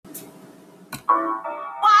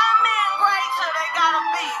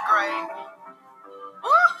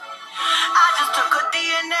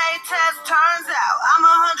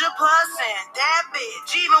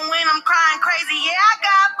bitch. Even when I'm crying crazy, yeah, I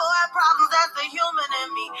got boy problems. That's the human in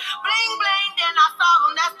me. Bling, bling, then I solve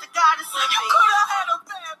them. That's the goddess in me. You could have had a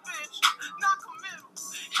bad bitch, not committal.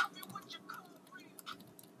 Happy with your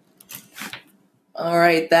All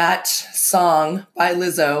right, that song by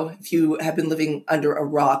Lizzo, if you have been living under a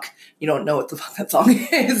rock, you don't know what the fuck that song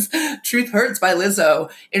is. Truth Hurts by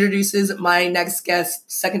Lizzo introduces my next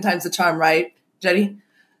guest. Second time's the charm, right, Jenny?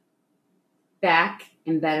 Back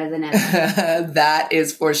and better than ever. That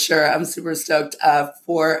is for sure. I'm super stoked.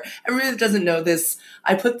 For everybody that doesn't know this,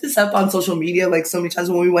 I put this up on social media like so many times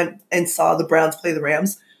when we went and saw the Browns play the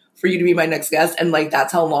Rams for you to be my next guest. And like,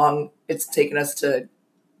 that's how long it's taken us to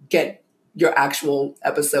get your actual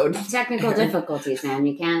episode. Technical difficulties, man.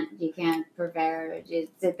 You can't prepare.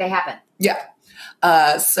 They happen.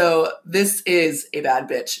 Yeah. So this is a bad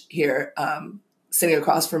bitch here. Sitting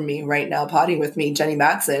across from me right now, potting with me, Jenny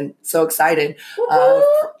Matson. So excited.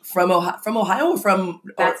 From Ohio.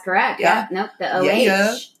 That's correct. Yeah. Nope. The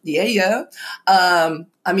OH. Yeah.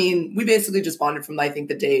 I mean, we basically just bonded from I think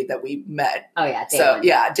the day that we met. Oh yeah.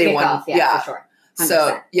 Day one. Off, yeah, for sure. 100%.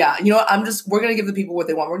 So yeah, you know what? we're going to give the people what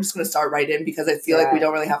they want. We're just going to start right in because I feel like we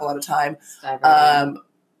don't really have a lot of time.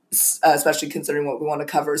 Especially considering what we want to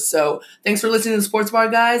cover. So thanks for listening to the Sports Bar,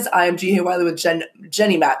 guys. I am G. Hay Wiley with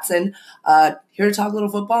Jenny Matson, here to talk a little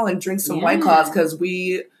football and drink some White Claws because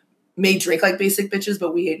we may drink like basic bitches,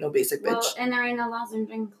 but we ain't no basic bitch. Well, and there ain't no laws in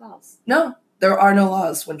drinking claws. No, there are no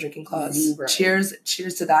laws when drinking claws. Zero. Cheers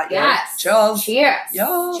to that. Yes. Cheers. Cheers.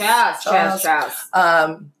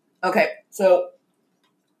 Okay, so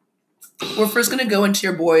we're first going to go into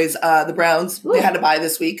your boys, the Browns. Ooh. They had a bye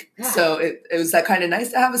this week. Yeah. So it was that kind of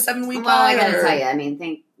nice to have a 7-week bye. Well, I got to tell you, I mean,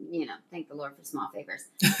 thank the Lord for small favors.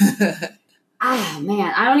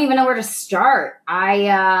 Man, I don't even know where to start.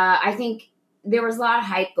 I think there was a lot of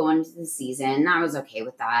hype going into the season. I was okay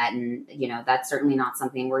with that. And, that's certainly not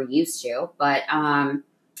something we're used to. But I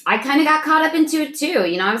kind of got caught up into it too.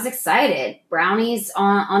 I was excited. Brownies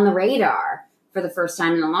on the radar for the first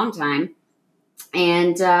time in a long time.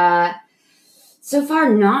 And so far,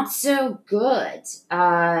 not so good.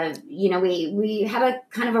 We had a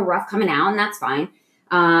kind of a rough coming out, and that's fine.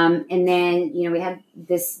 And then, we had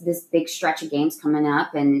this big stretch of games coming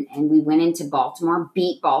up, and we went into Baltimore,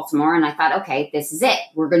 beat Baltimore, and I thought, okay, this is it.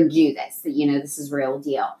 We're going to do this. This is real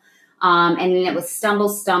deal. And then it was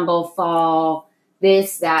stumble, fall,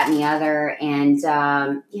 this, that, and the other. And,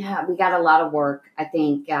 we got a lot of work. I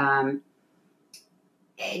think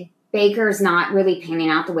Baker's not really panning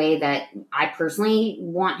out the way that I personally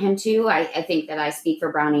want him to. I think that I speak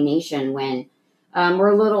for Brownie Nation when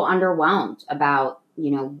we're a little underwhelmed about,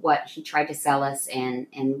 what he tried to sell us and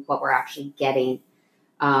what we're actually getting.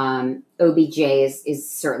 OBJ is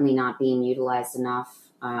certainly not being utilized enough.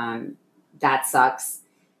 That sucks.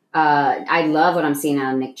 I love what I'm seeing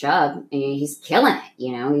out of Nick Chubb. He's killing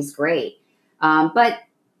it. He's great. But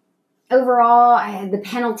overall, the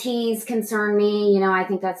penalties concern me. I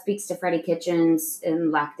think that speaks to Freddie Kitchens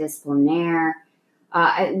and lack discipline there.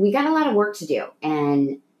 We got a lot of work to do.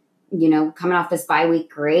 And, coming off this bye week,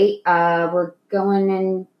 great. We're going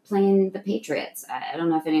and playing the Patriots. I don't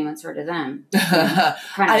know if anyone's heard of them.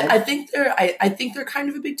 I think they're kind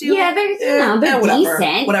of a big deal. Yeah, they're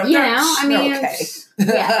decent. Whatever. I mean, okay.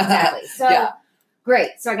 Yeah, exactly. So. Yeah.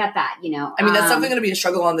 Great. So I got that, I mean, that's definitely going to be a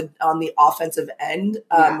struggle on the offensive end.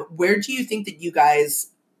 Where do you think that you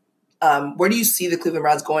guys, where do you see the Cleveland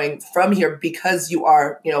Browns going from here? Because you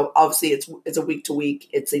are, obviously it's a week to week,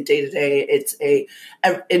 it's a day to day,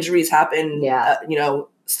 injuries happen,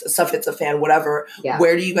 stuff hits a fan, whatever. Yeah.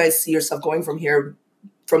 Where do you guys see yourself going from here,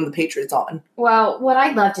 from the Patriots on? Well, what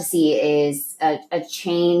I'd love to see is a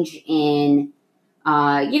change in,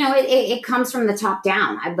 it comes from the top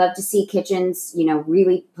down. I'd love to see Kitchens,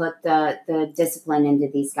 really put the discipline into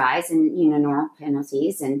these guys and, normal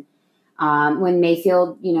penalties. And when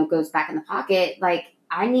Mayfield, goes back in the pocket,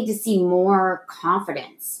 I need to see more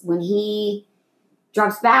confidence. When he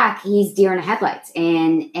drops back, he's deer in the headlights.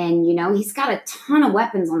 And he's got a ton of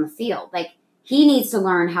weapons on the field. He needs to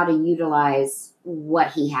learn how to utilize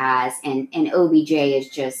what he has. And OBJ is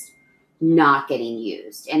just not getting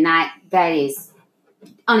used. And that is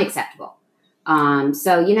unacceptable.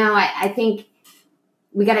 I think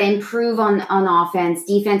we got to improve on offense.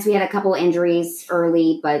 Defense, we had a couple injuries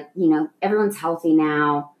early, but, everyone's healthy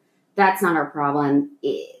now. That's not our problem.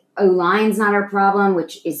 O-line's not our problem,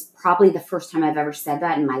 which is probably the first time I've ever said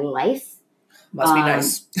that in my life. Must be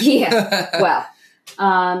nice. Yeah. Well,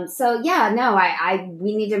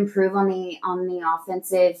 we need to improve on the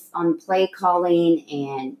offensive, on play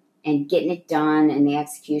calling and getting it done and the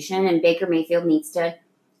execution. And Baker Mayfield needs to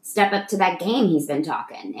step up to that game he's been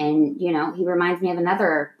talking. And, he reminds me of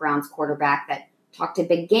another Browns quarterback that talked a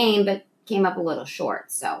big game but came up a little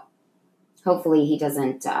short. So hopefully he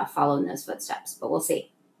doesn't follow in those footsteps, but we'll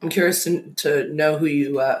see. I'm curious to know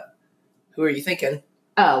who are you thinking?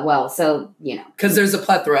 Oh, well, so, Because there's a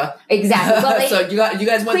plethora. Exactly. Well, so you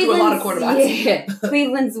guys went through a lot of quarterbacks. Yeah.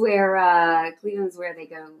 Cleveland's where they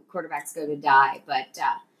go, quarterbacks go to die. But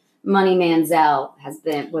Money Manziel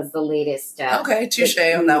was the latest. Okay, touche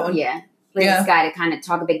on that one. Yeah. Latest guy to kind of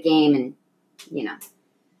talk a big game and,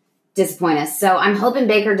 disappoint us. So I'm hoping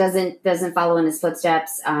Baker doesn't follow in his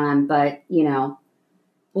footsteps. But, we'll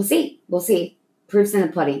see. We'll see. Proof's in the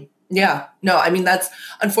pudding. Yeah. No, I mean,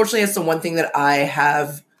 unfortunately, that's the one thing that I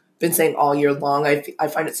have been saying all year long. I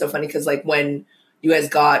find it so funny because, like, when you guys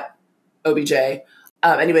got OBJ,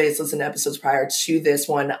 anybody that's listened to episodes prior to this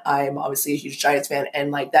one, I'm obviously a huge Giants fan.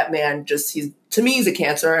 And, like, that man to me, he's a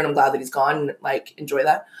cancer, and I'm glad that he's gone. And, like, enjoy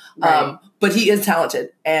that. Right. But he is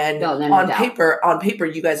talented. And no on doubt. paper,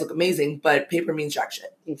 you guys look amazing, but paper means jack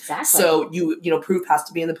shit. Exactly. So, proof has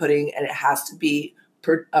to be in the pudding, and it has to be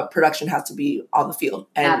production has to be on the field.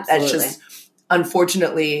 And Absolutely. that's just,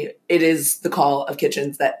 unfortunately, it is the call of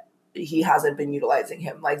Kitchens that he hasn't been utilizing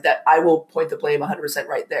him like that. I will point the blame 100%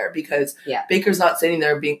 right there because Baker's not sitting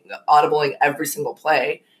there being audibling every single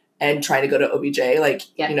play and trying to go to OBJ. Like,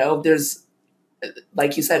 there's,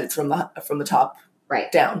 like you said, it's from the top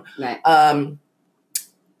down. Right.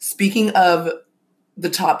 Speaking of the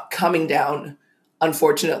top coming down,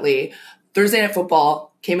 unfortunately, Thursday Night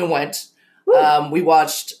Football came and went. We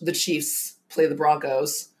watched the Chiefs play the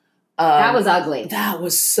Broncos. That was ugly. That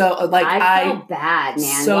was so I felt bad,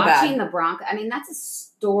 man. So watching bad. the Broncos. I mean, that's a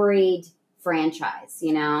storied franchise,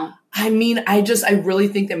 I mean, I really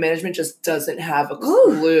think that management just doesn't have a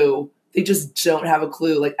clue. Ooh. They just don't have a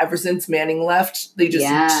clue. Like, ever since Manning left, they just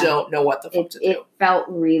don't know what the fuck to do. It felt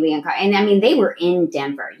really uncomfortable. And I mean, they were in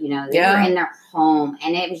Denver, they were in their home,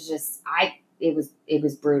 and it was just it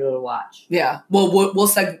was brutal to watch. Yeah. Well, we'll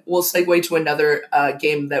segue to another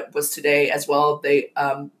game that was today as well. They,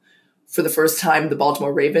 for the first time, the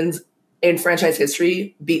Baltimore Ravens in franchise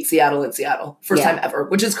history beat Seattle in Seattle. First time ever,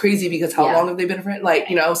 which is crazy because how long have they been a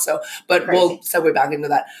franchise? But crazy. We'll segue back into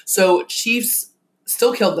that. So Chiefs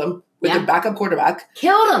still killed them with their backup quarterback.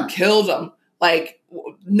 Killed them. Like,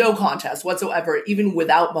 no contest whatsoever, even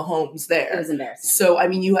without Mahomes there. It was embarrassing. So, I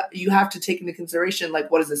mean, you have to take into consideration,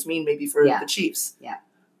 like, what does this mean maybe for the Chiefs? Yeah.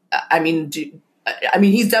 I mean,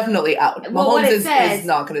 he's definitely out. Well, Mahomes is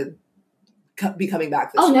not going to be coming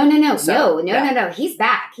back this year. No. He's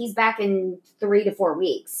back. He's back in 3 to 4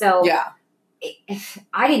 weeks. So,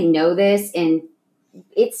 I didn't know this, and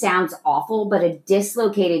it sounds awful, but a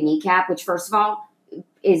dislocated kneecap, which, first of all,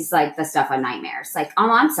 is like the stuff of nightmares. Like,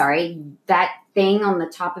 I'm sorry, that thing on the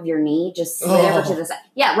top of your knee just slid over to the side.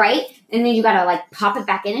 Yeah, right? And then you got to, like, pop it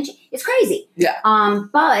back in. And it's crazy. Yeah.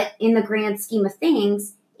 But in the grand scheme of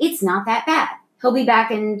things, it's not that bad. He'll be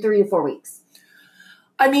back in 3 to 4 weeks.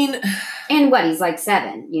 I mean... And what? He's like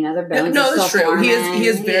 7. Their bones are that's still true. forming. He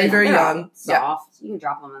is very, very young. Soft. You can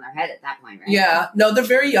drop them on their head at that point, right? Yeah. No, they're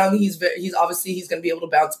very young. He's obviously, he's going to be able to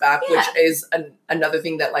bounce back, which is another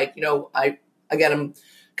thing that, like, I'm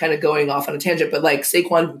kind of going off on a tangent, but, like,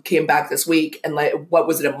 Saquon came back this week, and, like, what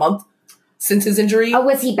was it, a month since his injury? Oh,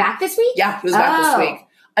 was he back this week? Yeah, he was back this week.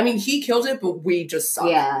 I mean, he killed it, but we just suck.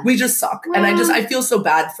 Yeah. We just suck. Well, and I feel so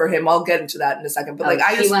bad for him. I'll get into that in a second. But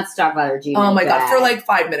she wants to talk about her G. Oh my God, for like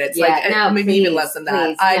 5 minutes. Maybe even less than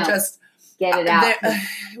that. Just get it out.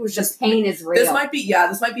 It was just pain is real. This might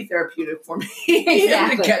be therapeutic for me.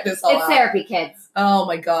 Exactly. To get this all it's out. Therapy, kids. Oh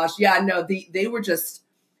my gosh. Yeah, no, they were just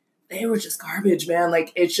garbage, man.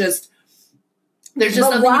 Like, it's just, there's just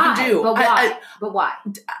nothing you can do. But why?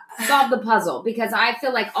 Solve the puzzle. Because I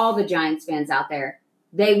feel like all the Giants fans out there,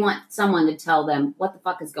 they want someone to tell them what the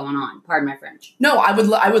fuck is going on. Pardon my French. No, I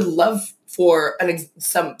would love for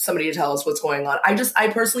somebody to tell us what's going on. I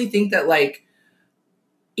personally think that, like,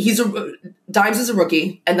 Dimes is a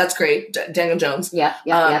rookie, and that's great. Daniel Jones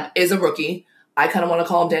is a rookie. I kind of want to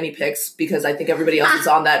call him Danny Picks because I think everybody else is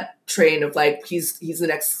on that train of, like, he's the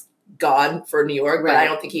next god for New York, but I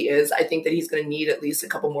don't think he is. I think that he's going to need at least a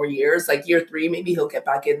couple more years. Like, year 3, maybe he'll get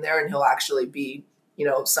back in there and he'll actually be,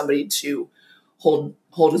 somebody to hold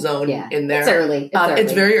his own in there. It's early.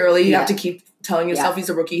 It's very early. You have to keep telling yourself he's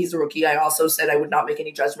a rookie. He's a rookie. I also said I would not make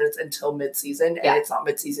any judgments until mid-season, and it's not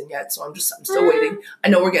mid-season yet. So I'm still waiting. I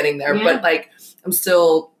know we're getting there, but, like, I'm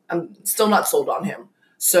still not sold on him.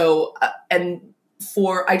 So,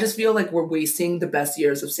 I just feel like we're wasting the best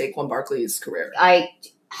years of Saquon Barkley's career. I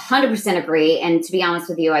 100% agree. And to be honest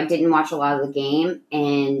with you, I didn't watch a lot of the game,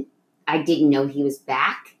 and I didn't know he was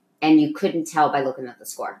back. and you couldn't tell by looking at the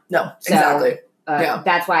score. No, So, exactly. Yeah.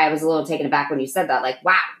 That's why I was a little taken aback when you said that. Like,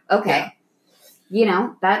 wow, okay. Yeah. You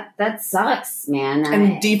know, that sucks, man.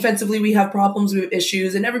 And defensively, we have problems, we have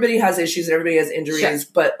issues, and everybody has issues and everybody has injuries.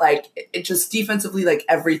 Sure. But like, it just defensively, like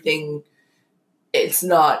everything, it's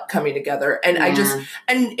not coming together. And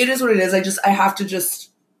and it is what it is. I have to just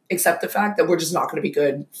accept the fact that we're just not going to be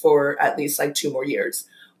good for at least like 2 more years,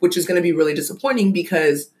 which is going to be really disappointing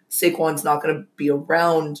because Saquon's not going to be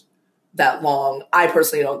around that long. I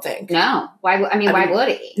personally don't think. No. Why would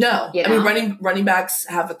he? No. You I know? mean, running backs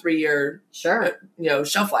have a 3-year Sure.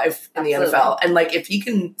 shelf life in Absolutely. the NFL. And like, if he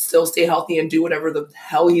can still stay healthy and do whatever the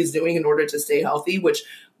hell he's doing in order to stay healthy, which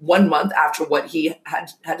 1 month after what he had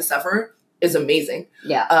to suffer is amazing.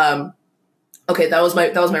 Yeah. Okay, that was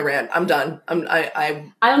my rant. I'm done. I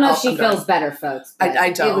don't know if she I'm feels done. better, folks. But I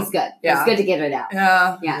don't. It was good. It Yeah. was good to get it out.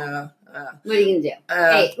 Yeah. What are you gonna do?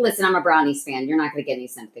 Hey, listen, I'm a Brownies fan. You're not gonna get any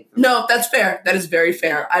sympathy from me. No, that's fair. That is very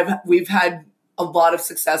fair. We've had a lot of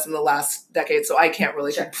success in the last decade, so I can't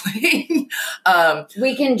really Sure. complain.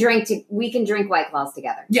 We can drink White Claws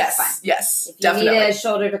together. It's fine. Yes, If you definitely. need a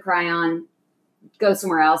shoulder to cry on, go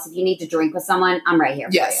somewhere else. If you need to drink with someone, I'm right here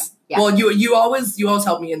for you. Yes. Yeah. Well, you always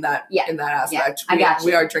help me in that Yeah. aspect. I got you.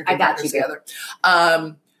 We are drinking I got partners you, together.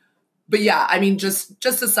 But yeah, I mean, just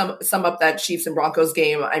to sum up that Chiefs and Broncos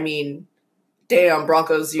game. I mean, damn,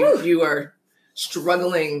 Broncos, you are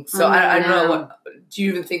struggling. So I don't know. Do you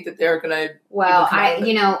even think that they're gonna? Well, even come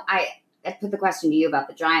out of it? I put the question to you about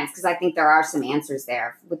the Giants because I think there are some answers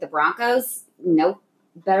there. With the Broncos, nope.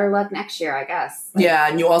 Better luck next year, I guess. Yeah,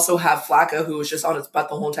 and you also have Flacco, who was just on his butt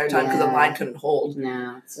the whole entire time because the Yeah. line couldn't hold.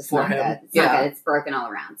 No, it's just For not him. good. It's Yeah. not good. It's broken all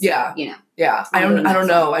around. So, Yeah. Yeah, I really don't not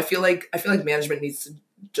know. I feel like management needs to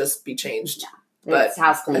just be changed. But It's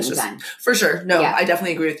house cleaning it's just- time. For sure. No, Yeah. I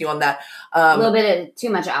definitely agree with you on that. A little bit of too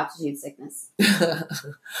much altitude sickness.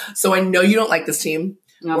 So I know you don't like this team.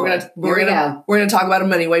 Oh, we're boy. gonna talk about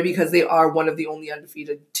them anyway because they are one of the only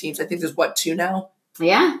undefeated teams. I think there's 2 now.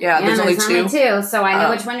 Yeah. Yeah, there's only two. So I know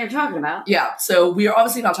which one you're talking about. Yeah. So we are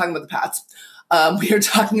obviously not talking about the Pats. We are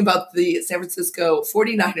talking about the San Francisco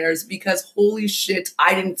 49ers because holy shit,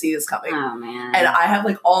 I didn't see this coming. Oh man. And I have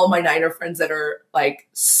like all my Niner friends that are like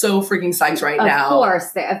so freaking psyched right now.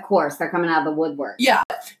 Of course, they're coming out of the woodwork. Yeah.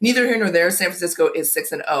 Neither here nor there. San Francisco is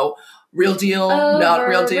 6-0. Real deal, not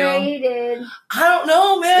real deal. Overrated. I don't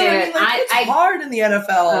know, man. Dude, I mean, like, it's hard in the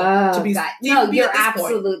NFL Oh, to be. God. to No, be you're at this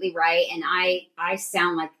point. absolutely right, and I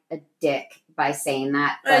sound like a dick by saying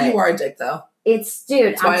that. You But are a dick, though. it's,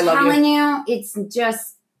 dude, That's why I I'm love telling you, it's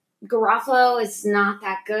just Garofalo is not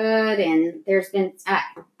that good, and there's been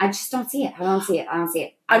I just don't see it. I don't see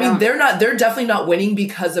it. I mean, they're definitely not winning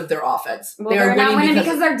because of their offense. Well, they're not winning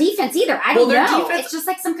because of their defense either. I don't their know. defense- It's just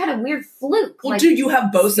like some kind of weird fluke. Well, like dude, you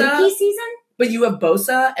have Bosa, spooky season. but you have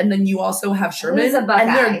Bosa, and then you also have Sherman. He's a and Buckeye,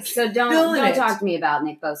 they're so killing don't it. talk to me about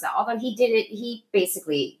Nick Bosa. Although he did it,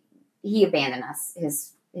 he abandoned us.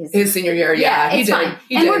 his senior year. Yeah, he it's did. fine.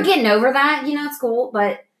 He and did. we're getting over that. You know, it's cool,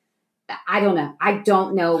 but I don't know. I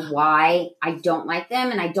don't know why I don't like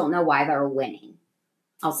them, and I don't know why they're winning.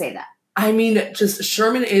 I'll say that. I mean, just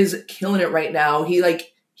Sherman is killing it right now. He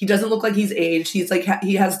doesn't look like he's aged. He's like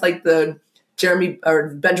he has like the Jeremy or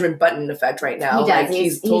Benjamin Button effect right now. He does. Like,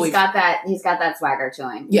 he's totally got that. He's got that swagger to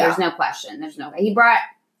him. Yeah. There's no question.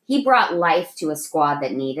 He brought life to a squad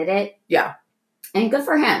that needed it. Yeah. And good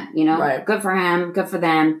for him. You know, Right. good for him. Good for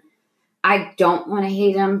them. I don't want to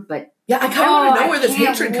hate him, but Yeah, I kind of want to know where this can't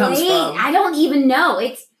hatred comes wait. from. I don't even know.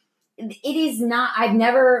 It is not. I've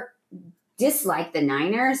never disliked the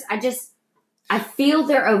Niners. I feel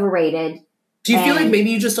they're overrated. Do you feel like and- maybe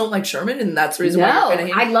you just don't like Sherman, and that's the reason why No, you're kind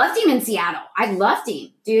of I hating? loved him in Seattle. I loved him,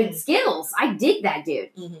 dude. Skills. I dig that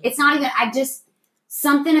dude. Mhm. It's not even.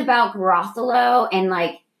 Something about Garofalo and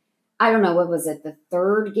like I don't know what was it, the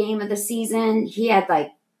third game of the season. He had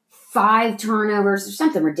like 5 turnovers or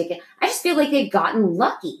something ridiculous. I just feel like they've gotten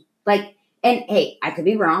lucky. Like, and hey, I could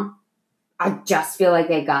be wrong. I just feel like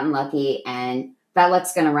they've gotten lucky, and that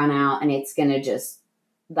luck's going to run out, and it's going to just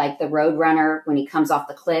like the road runner when he comes off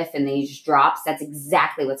the cliff and then he just drops. That's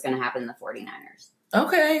exactly what's going to happen in the 49ers.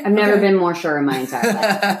 Okay. I've never okay. been more sure in my entire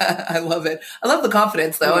life. I love it. I love the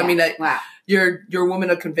confidence, though. I Yeah. mean, Wow. you're a woman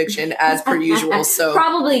of conviction as per usual. So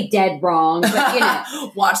Probably dead wrong, but you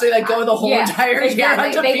know. watch they like go the whole Yeah, entire year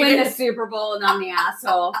exactly. They win the undefeated. Super Bowl and I'm the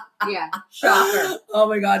asshole. Yeah. Shocker. Oh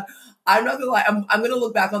my god. I'm not gonna lie. I'm gonna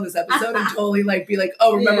look back on this episode and totally like be like,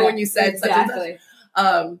 oh, remember Yeah, when you said such and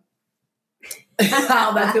such?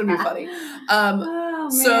 Oh, that's gonna be funny. Oh,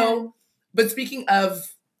 man. So, but speaking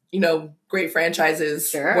of great franchises.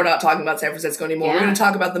 Sure. We're not talking about San Francisco anymore. Yeah. We're going to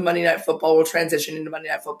talk about the Monday Night Football. We'll transition into Monday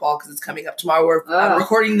Night Football because it's coming up tomorrow. We're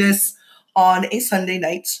recording this on a Sunday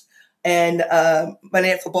night, and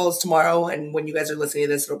Monday Night Football is tomorrow. And when you guys are listening to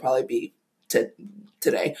this, it'll probably be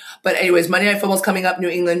today. But anyways, Monday Night Football is coming up. New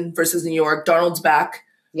England versus New York. Darnold's back.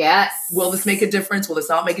 Yes. Will this make a difference? Will this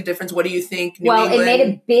not make a difference? What do you think? New Well, England? it made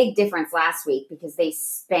a big difference last week because they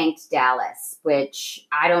spanked Dallas, which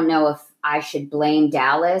I don't know if I should blame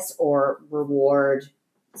Dallas or reward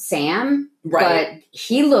Sam. Right. But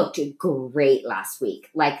he looked great last week.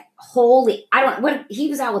 Like, he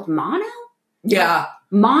was out with mono? Yeah.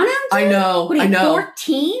 Mono? Dude? I know. What are I you, know.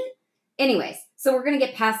 14? Anyways, so we're going to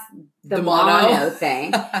get past the mono. mono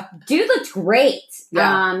thing. Dude looked great.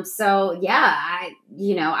 Yeah. So yeah, I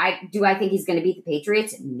think he's going to beat the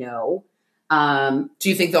Patriots? No. Do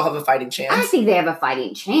you think they'll have a fighting chance? I think they have a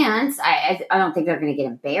fighting chance. I don't think they're going to get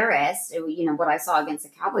embarrassed. What I saw against the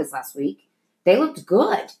Cowboys last week, they looked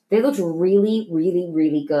good. They looked really, really,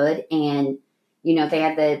 really good. And, they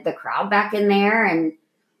had the crowd back in there and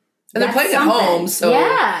they're playing at home, so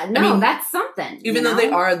yeah, that's something. Even though they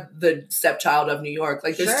are the stepchild of New York,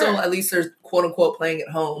 like they're still, at least they're quote unquote playing at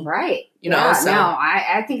home, right?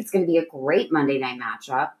 I think it's going to be a great Monday night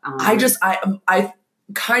matchup. I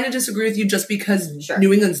kind of disagree with you just because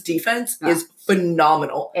New England's defense is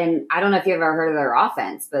phenomenal, and I don't know if you ever heard of their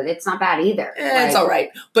offense, but it's not bad either. It's all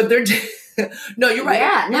right, but they're no, you're right.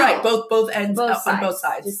 Yeah, you're right. Both ends on both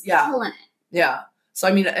sides, just killing it. Yeah. So,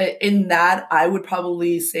 I mean, in that, I would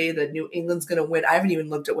probably say that New England's going to win. I haven't even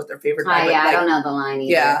looked at what their favorite line is. I don't know the line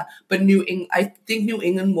either. Yeah, but I think New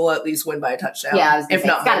England will at least win by a touchdown. Yeah, I was if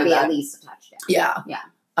not, it's got to be at least a touchdown. Yeah. Yeah.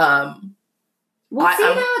 We'll see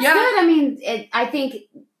how it's good. I mean, I think,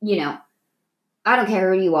 I don't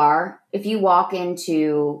care who you are. If you walk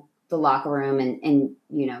into the locker room and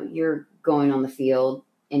you're going on the field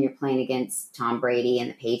and you're playing against Tom Brady and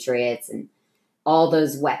the Patriots and all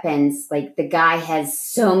those weapons. Like, the guy has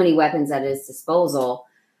so many weapons at his disposal.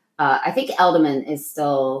 I think Edelman is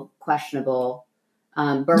still questionable.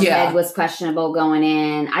 Burkhead was questionable going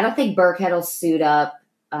in. I don't think Burkhead will suit up.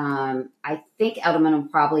 I think Edelman will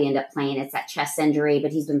probably end up playing. It's that chest injury,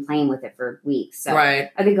 but he's been playing with it for weeks. So I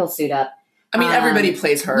think he'll suit up. I mean, everybody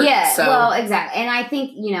plays hurt. Yeah, so. well, exactly. And I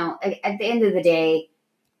think, at the end of the day,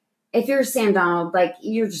 if you're Sam Darnold, like,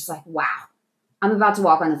 you're just like, wow. I'm about to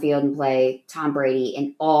walk on the field and play Tom Brady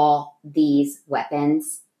and all these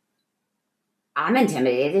weapons. I'm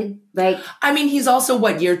intimidated. Like, I mean, he's also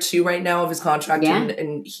year 2 right now of his contract,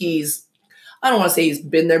 and he's, I don't want to say he's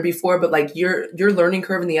been there before, but like your learning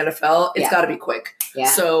curve in the NFL, it's got to be quick. Yeah.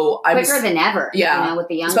 So quicker than ever. Yeah. With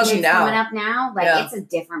the young especially kids now. coming up now, it's a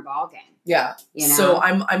different ballgame. Yeah. So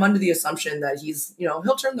I'm under the assumption that he's,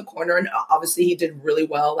 he'll turn the corner, and obviously he did really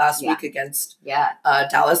well last week against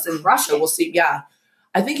Dallas, and so we'll see. Yeah.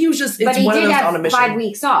 I think he was just, but he one did of those have on a mission. 5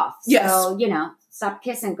 weeks off. Yes. So, stop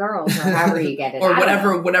kissing girls or however you get it. Or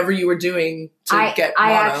whatever you were doing to get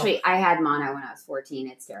mono. I had mono when I was 14.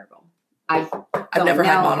 It's terrible. I've never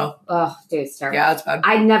had mono. Oh, dude, it's terrible. Yeah, it's bad.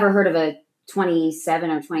 I've never heard of a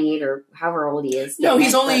 27 or 28 or however old he is. No,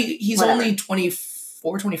 he's only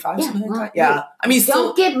 24, 25, something like that. Yeah. I mean,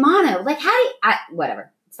 don't get mono. Like, how do you,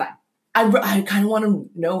 whatever. It's fine. I kind of want to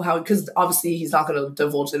know how, because obviously he's not going to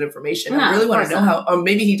divulge that information. No, I really want to know how, or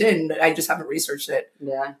maybe he did, and I just haven't researched it.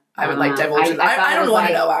 Yeah. I haven't divulged it. I don't want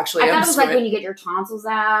to know, actually. I thought it was like when you get your tonsils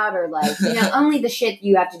out, or like, only the shit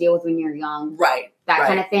you have to deal with when you're young. Right. That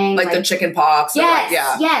kind of thing. Like the chicken pox.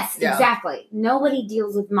 Yes, exactly. Nobody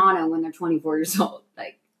deals with mono when they're 24 years old.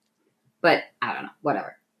 Like, but I don't know.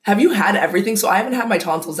 Whatever. Have you had everything? So I haven't had my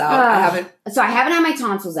tonsils out. I haven't had my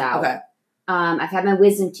tonsils out. Okay. I've had my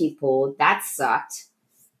wisdom teeth pulled. That sucked.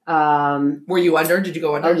 Were you under? Did you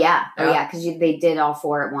go under? Oh yeah. Because they did all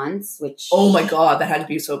 4 at once. Which. Oh my god, that had to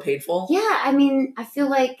be so painful. Yeah, I mean, I feel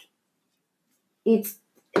like it's.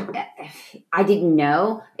 I didn't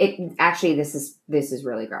know it. Actually, this is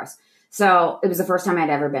really gross. So it was the first time I'd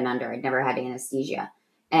ever been under. I'd never had anesthesia.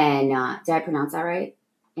 And did I pronounce that right?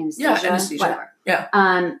 Anesthesia. Yeah, anesthesia. Whatever.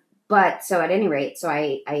 Yeah. But so at any rate, so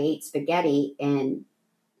I ate spaghetti and.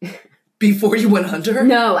 Before you went under?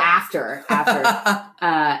 No, after.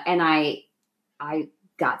 And I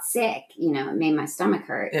got sick, it made my stomach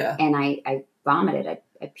hurt. Yeah. And I vomited,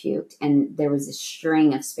 I puked, and there was a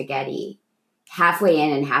string of spaghetti halfway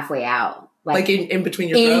in and halfway out. Like in between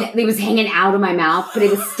your throat? It was hanging out of my mouth, but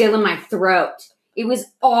it was still in my throat. It was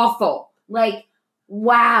awful. Like,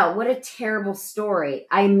 wow, what a terrible story.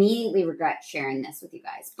 I immediately regret sharing this with you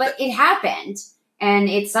guys. But it happened. and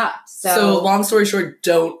it sucked. So long story short,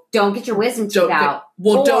 don't get your wisdom teeth out.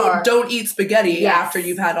 Don't eat spaghetti after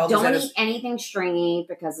you've had all Don't this. eat anything stringy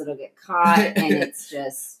because it'll get caught, and it's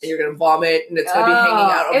just you're gonna vomit, and it's gonna be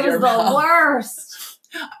hanging out of your mouth. It was the worst.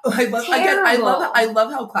 I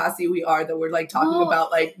love how classy we are that we're like talking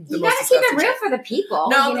about like the most disgusting. You gotta keep it real for the people.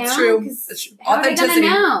 No, that's true. That's true. How are they gonna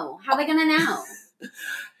know? How are they gonna know?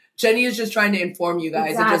 Jenny is just trying to inform you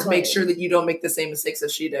guys and just make sure that you don't make the same mistakes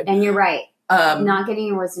as she did. And you're right. Not getting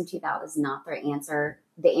your wisdom teeth out is not the answer.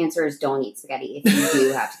 The answer is don't eat spaghetti if you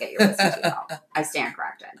do have to get your wisdom teeth out. I stand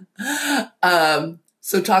corrected.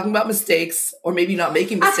 So talking about mistakes, or maybe not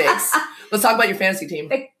making mistakes, let's talk about your fantasy team.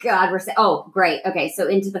 Thank God oh, great. Okay, so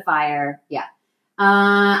Into the Fire. Yeah.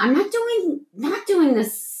 I'm not doing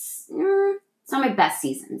this. It's not my best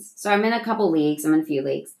seasons. So I'm in a couple leagues. I'm in a few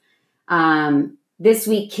leagues. This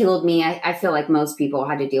week killed me. I feel like most people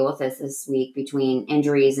had to deal with this week between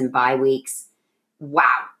injuries and bye weeks.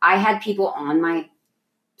 Wow. I had people on my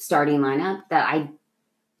starting lineup that I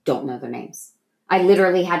don't know their names. I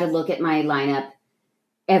literally had to look at my lineup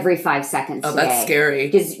every 5 seconds. Oh, that's scary.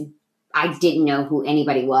 Because I didn't know who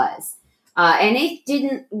anybody was. And it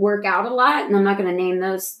didn't work out a lot. And I'm not going to name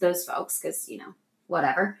those folks because,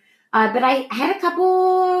 whatever. But I had a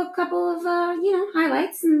couple of,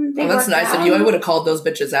 highlights. And they that's nice of you. I would have called those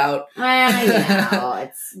bitches out.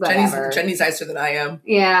 It's whatever. Jenny's nicer than I am.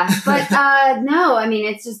 Yeah. But no, I mean,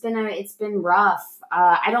 it's been rough.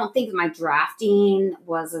 I don't think my drafting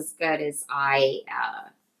was as good as I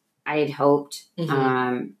had hoped.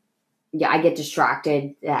 Mm-hmm. I get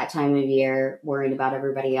distracted that time of year worrying about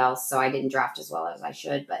everybody else. So I didn't draft as well as I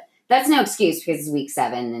should, but that's no excuse because it's week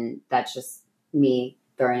 7 and that's just me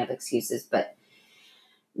throwing up excuses. But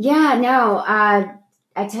yeah, no,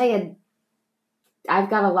 I tell you, I've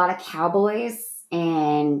got a lot of Cowboys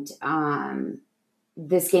and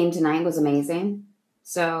this game tonight was amazing.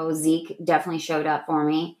 So Zeke definitely showed up for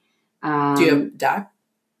me. Do you have Dak?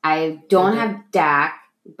 I don't have Dak,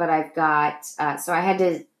 but I've got, so I had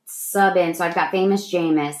to sub in. So I've got Famous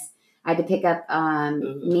Jameis. I had to pick up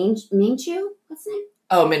Minshew. What's his name?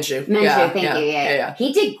 Oh, Minshew. Thank you. Yeah.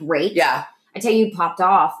 He did great. Yeah. I tell you, popped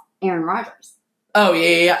off Aaron Rodgers. Oh,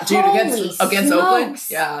 yeah. Dude, against Oakland?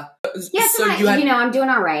 Yeah. Yeah, so I'm doing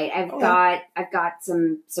all right. I've got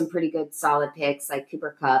some pretty good solid picks like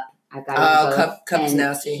Cooper Kupp. I've got Kupp's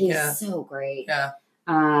nasty. He's so great. Yeah.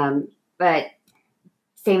 But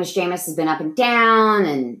Famous Jameis has been up and down,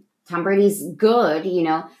 and Tom Brady's good.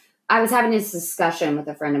 I was having this discussion with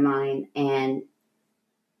a friend of mine, and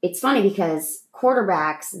it's funny because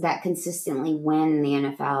quarterbacks that consistently win in the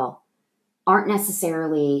NFL aren't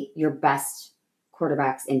necessarily your best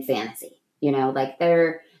quarterbacks in fantasy. Like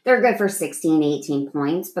they're good for 16, 18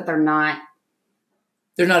 points, but they're not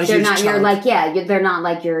a huge chunk. They're not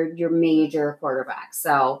like your major quarterback.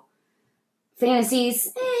 So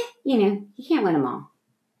fantasies, you can't win them all.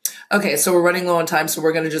 Okay, so we're running low on time, so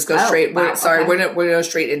we're going to just go straight. Wow, we're going to go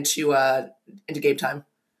straight into game time.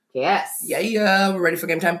 Yes. Yeah, we're ready for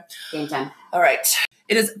game time. Game time. All right.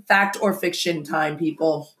 It is fact or fiction time,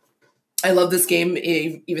 people. I love this game,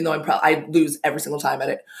 even though I lose every single time at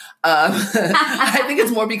it. I think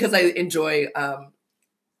it's more because I enjoy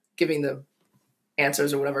giving the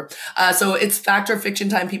answers or whatever. So it's fact or fiction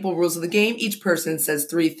time, people. Rules of the game. Each person says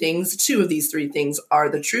 3 things. 2 of these 3 things are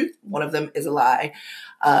the truth. 1 of them is a lie.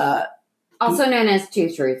 Also known as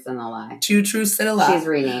 2 truths and a lie. 2 truths and a lie. She's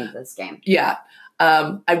renamed this game. Yeah.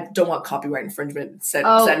 I don't want copyright infringement sent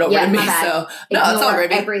over to me. So no, it's all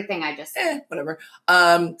right. Everything I just said. Whatever.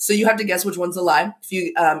 So you have to guess which one's a lie.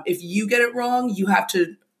 If you get it wrong, you have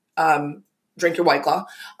to drink your White Claw.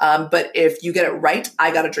 But if you get it right,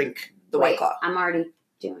 I got to drink the White Claw. I'm already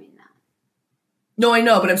doing that. No, I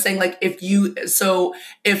know, but I'm saying like if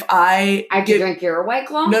I have to drink your White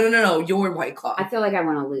Claw? No, your White Claw. I feel like I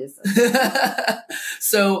want to lose this.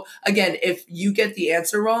 So again, if you get the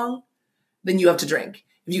answer wrong, then you have to drink.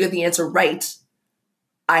 If you get the answer right,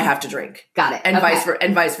 I have to drink. Got it. And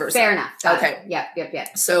vice versa. Fair enough. Got okay. It.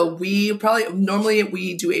 Yep. So we normally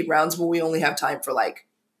we do 8 rounds, but we only have time for like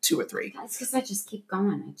 2 or 3. That's because I just keep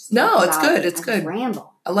going. It's good. It's good.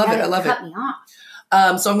 Ramble. I love it. Cut me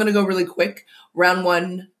off. So I'm going to go really quick. Round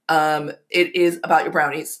 1, it is about your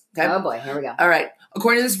brownies. Okay? Oh boy, here we go. All right.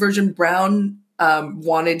 According to this version, Brown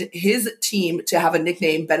wanted his team to have a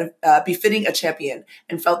nickname befitting a champion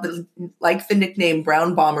and felt that like the nickname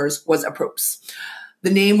Brown Bombers was appropriate. The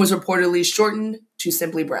name was reportedly shortened to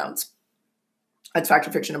simply Browns. That's fact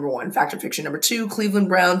or fiction number 1. Fact or fiction number 2, Cleveland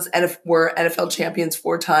Browns were NFL champions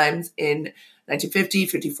 4 times in 1950,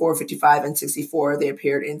 54, 55, and 64. They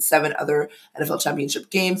appeared in 7 other NFL championship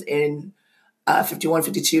games in 51,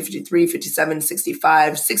 52, 53, 57,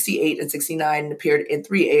 65, 68, and 69, and appeared in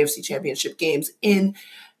 3 AFC Championship games in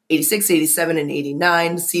 86, 87, and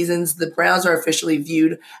 89 seasons. The Browns are officially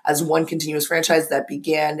viewed as one continuous franchise that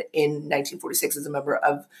began in 1946 as a member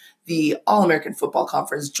of the All-American Football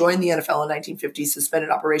Conference, joined the NFL in 1950, suspended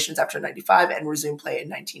operations after 95, and resumed play in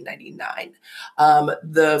 1999.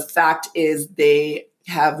 The fact is they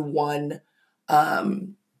have won, 4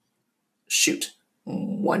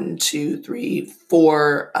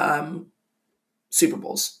 Super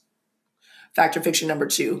Bowls. Fact or fiction number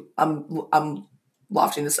 2. I'm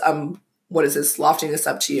lofting this. Lofting this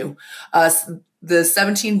up to you. The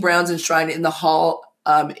 17 Browns enshrined in the Hall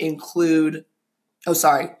include. Oh,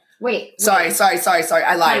 sorry. Wait. Sorry.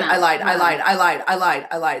 I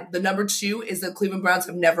lied. The number 2 is the Cleveland Browns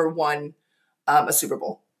have never won a Super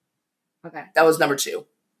Bowl. Okay. That was number 2,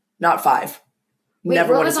 not 5. Wait,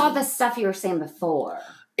 never what was all the stuff you were saying before?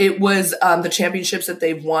 It was the championships that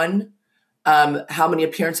they've won, how many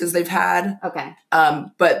appearances they've had. Okay.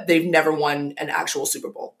 But they've never won an actual Super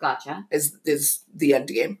Bowl. Gotcha. Is the end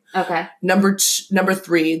game. Okay. Number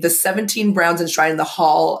 3, the 17 Browns enshrined in the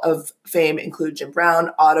Hall of Fame include Jim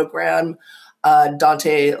Brown, Otto Graham,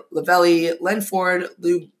 Dante Lavelli, Len Ford,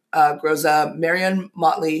 Lou Groza, Marion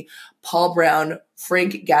Motley, Paul Brown,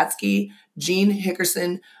 Frank Gatsky, Gene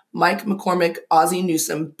Hickerson, Mike McCormick, Ozzie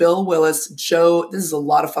Newsome, Bill Willis, this is a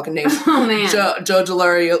lot of fucking names. Oh, man. Joe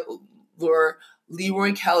DeLauria,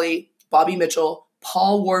 Leroy Kelly, Bobby Mitchell,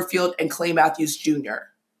 Paul Warfield, and Clay Matthews Jr.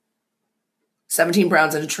 17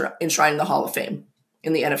 Browns enshrined in the Hall of Fame,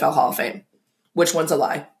 in the NFL Hall of Fame. Which one's a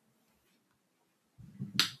lie?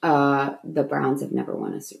 The Browns have never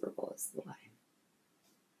won a Super Bowl is the lie.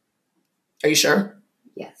 Are you sure?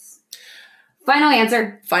 Yes. Final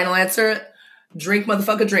answer. Final answer. Drink,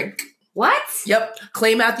 motherfucker, drink. What? Yep.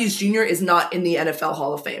 Clay Matthews Jr. is not in the NFL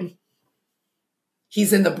Hall of Fame.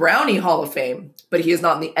 He's in the Brownie Hall of Fame, but he is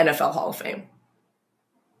not in the NFL Hall of Fame.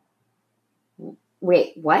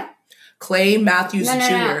 Wait, what? Clay Matthews Jr.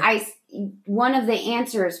 No. One of the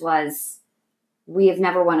answers was we have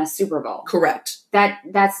never won a Super Bowl. Correct.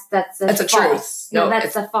 That's a truth. No,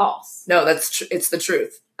 that's a false. No, it's the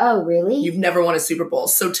truth. Oh, really? You've never won a Super Bowl.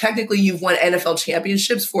 So technically you've won NFL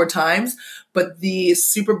championships 4 times, but the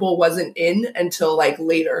Super Bowl wasn't in until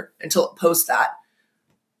later, until post that.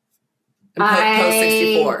 Post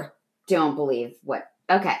 64. Don't believe what.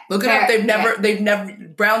 Okay. Look it up.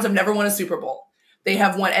 Browns have never won a Super Bowl. They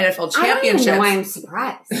have won NFL championships. I don't even know why I'm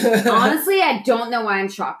surprised. Honestly, I don't know why I'm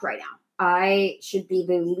shocked right now. I should be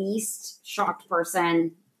the least shocked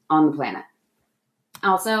person on the planet.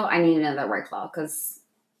 Also, I need another White Claw because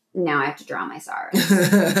now I have to drown my sorrows.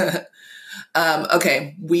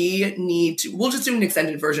 Okay. We'll just do an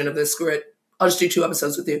extended version of this. Screw it. I'll just do 2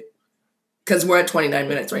 episodes with you. Because we're at 29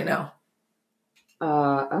 minutes right now.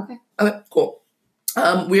 Okay. Okay, cool.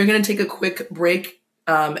 We are going to take a quick break,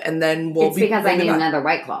 and then It's because I need another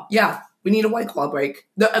White Claw. Yeah, we need a White Claw break.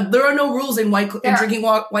 There are no rules in drinking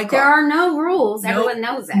White Claw. There are no rules. Everyone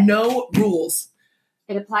knows it. No rules.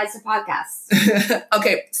 It applies to podcasts.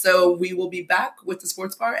 Okay, so we will be back with the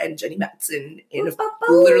Sports Bar and Jenny Matson in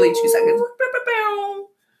literally 2 seconds.